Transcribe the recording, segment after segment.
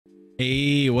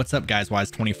Hey, what's up guys?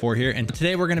 Wise24 here, and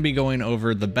today we're going to be going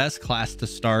over the best class to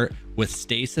start with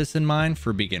Stasis in mind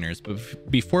for beginners. But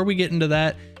before we get into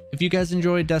that, if you guys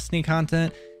enjoy Destiny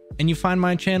content and you find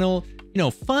my channel,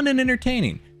 fun and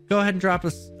entertaining, go ahead and drop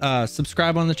a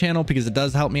subscribe on the channel because it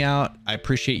does help me out. I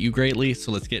appreciate you greatly.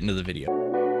 So let's get into the video.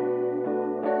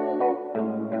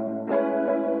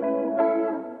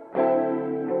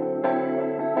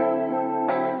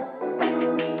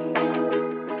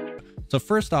 So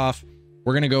first off,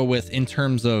 we're going to go with, in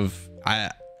terms of,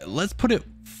 let's put it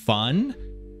fun,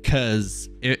 because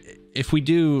if we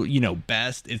do,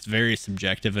 best, it's very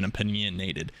subjective and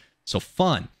opinionated. So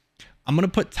fun, I'm going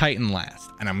to put Titan last,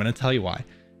 and I'm going to tell you why.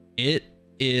 It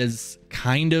is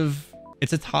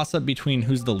it's a toss up between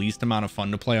who's the least amount of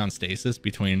fun to play on Stasis,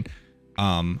 between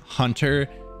Hunter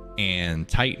and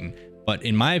Titan. But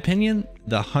in my opinion,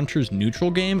 the Hunter's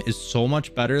neutral game is so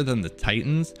much better than the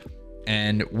Titan's.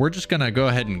 And we're just gonna go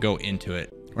ahead and go into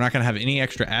it. We're not gonna have any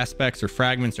extra aspects or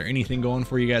fragments or anything going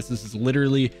for you guys. This is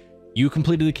literally, you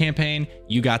completed the campaign,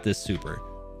 you got this super.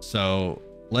 So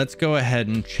let's go ahead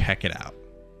and check it out.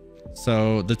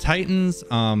 So the Titan's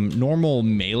normal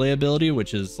melee ability,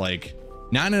 which is like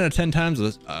 9 out of 10 times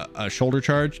a shoulder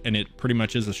charge, and it pretty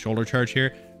much is a shoulder charge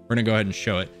here. We're gonna go ahead and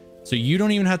show it. So you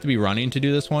don't even have to be running to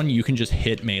do this one. You can just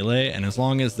hit melee, and as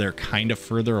long as they're kind of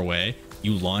further away,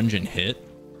 you lunge and hit.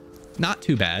 Not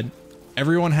too bad.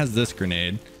 Everyone has this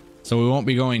grenade, so we won't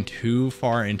be going too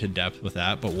far into depth with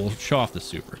that, but we'll show off the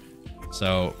super.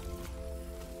 So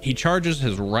he charges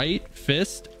his right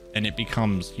fist and it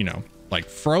becomes, like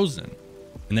frozen.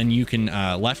 And then you can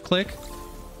left click.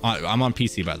 I'm on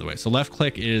PC, by the way. So left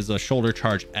click is a shoulder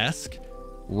charge-esque.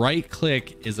 Right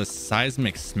click is a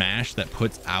seismic smash that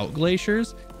puts out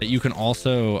glaciers that you can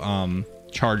also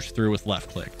charge through with left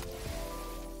click.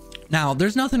 Now,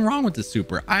 there's nothing wrong with the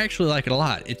super. I actually like it a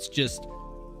lot. It's just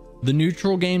the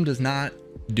neutral game does not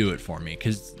do it for me,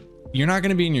 because you're not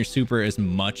going to be in your super as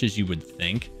much as you would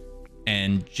think.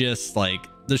 And just like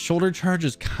the shoulder charge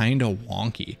is kind of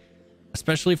wonky,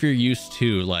 especially if you're used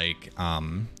to like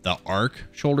the arc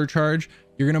shoulder charge.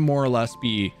 You're going to more or less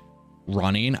be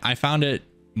running. I found it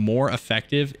more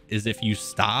effective is if you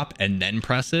stop and then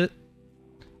press it.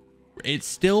 It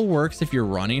still works if you're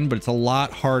running, but it's a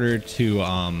lot harder to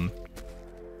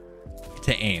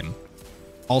aim.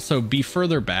 Also, be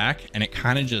further back, and it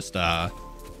kind of just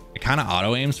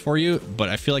auto aims for you. But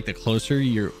I feel like the closer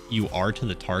you are to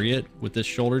the target with this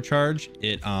shoulder charge,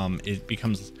 it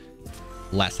becomes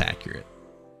less accurate.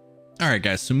 All right,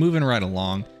 guys. So moving right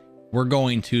along, we're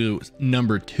going to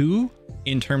number 2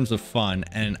 in terms of fun,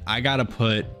 and I gotta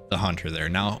put the Hunter there.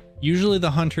 Now, usually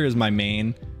the Hunter is my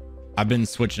main. I've been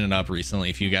switching it up recently.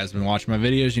 If you guys have been watching my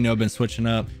videos, I've been switching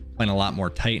up, playing a lot more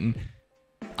Titan.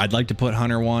 I'd like to put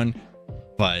Hunter 1,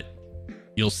 but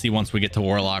you'll see once we get to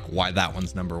Warlock why that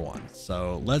one's number 1.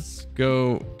 So let's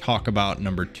go talk about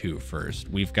number 2 first.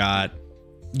 We've got,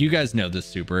 you guys know this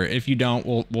super. If you don't,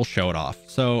 we'll show it off.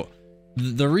 So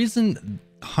the reason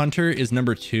Hunter is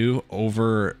number 2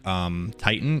 over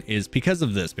Titan is because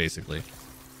of this, basically.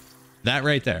 That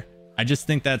right there. I just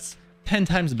think that's 10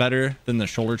 times better than the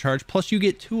shoulder charge. Plus you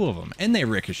get 2 of them and they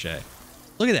ricochet.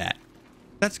 Look at that.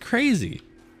 That's crazy.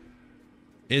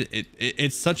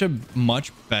 It's such a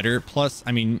much better, plus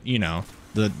I mean,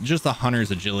 just the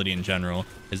Hunter's agility in general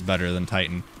is better than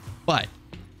Titan. But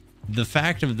the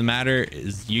fact of the matter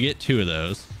is you get 2 of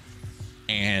those,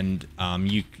 and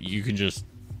you can just,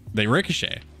 they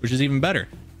ricochet, which is even better.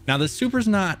 Now the super's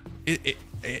not,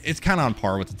 it's kind of on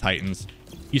par with the Titans.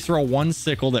 You throw one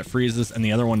sickle that freezes and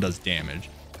the other one does damage.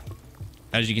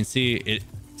 As you can see,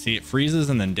 it freezes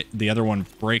and then the other one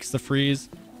breaks the freeze.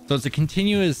 So it's a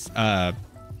continuous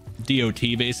DOT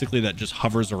basically that just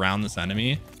hovers around this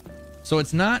enemy. So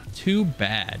it's not too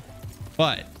bad,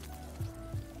 but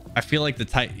I feel like the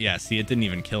Titan, yeah, see, it didn't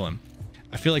even kill him.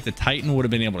 I feel like the Titan would have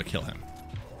been able to kill him.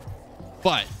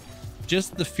 But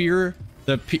just the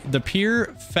pure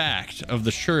fact of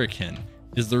the shuriken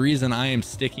is the reason I am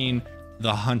sticking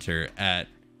the Hunter at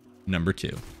number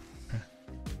 2. All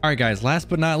right, guys, last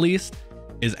but not least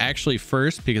is actually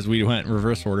first, because we went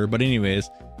reverse order. But anyways,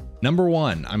 number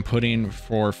 1, I'm putting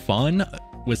for fun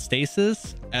with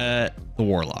Stasis at the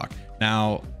Warlock.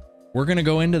 Now we're gonna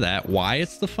go into that, why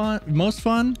it's the most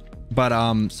fun. But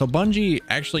so Bungie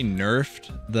actually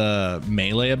nerfed the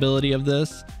melee ability of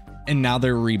this, and now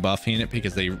they're rebuffing it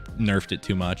because they nerfed it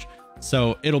too much.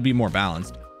 So it'll be more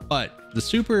balanced. But the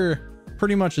super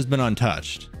pretty much has been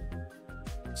untouched.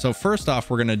 So first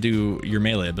off, we're gonna do your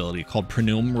melee ability called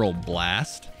Penumbral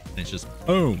Blast, and it's just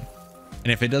boom.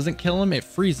 And if it doesn't kill him, it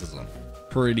freezes him.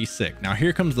 Pretty sick. Now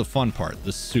here comes the fun part,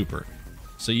 the super.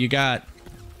 So you got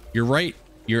your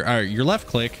left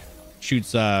click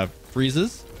shoots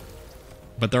freezes,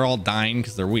 but they're all dying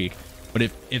because they're weak. But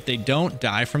if they don't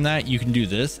die from that, you can do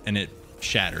this and it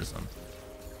shatters them.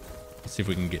 Let's see if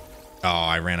we can get, oh,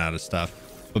 I ran out of stuff.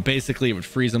 But basically it would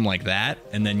freeze them like that,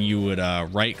 and then you would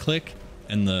right click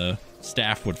and the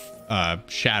staff would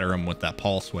shatter them with that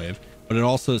pulse wave. But it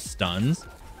also stuns.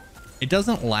 It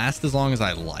doesn't last as long as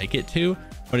I like it to,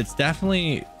 but it's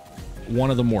definitely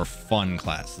one of the more fun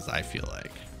classes, I feel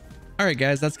like. All right,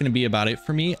 guys, that's going to be about it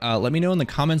for me. Let me know in the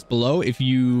comments below if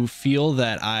you feel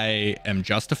that I am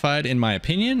justified in my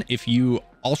opinion. If you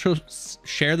also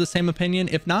share the same opinion.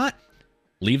 If not,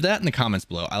 leave that in the comments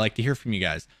below. I like to hear from you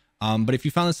guys. But if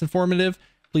you found this informative,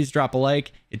 please drop a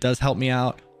like. It does help me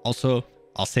out. Also,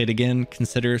 I'll say it again,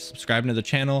 consider subscribing to the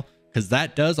channel, because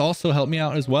that does also help me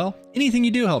out as well. Anything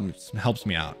you do helps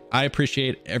me out. I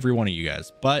appreciate every one of you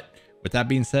guys. But with that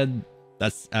being said,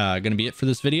 that's going to be it for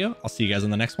this video. I'll see you guys in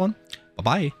the next one.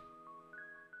 Bye-bye.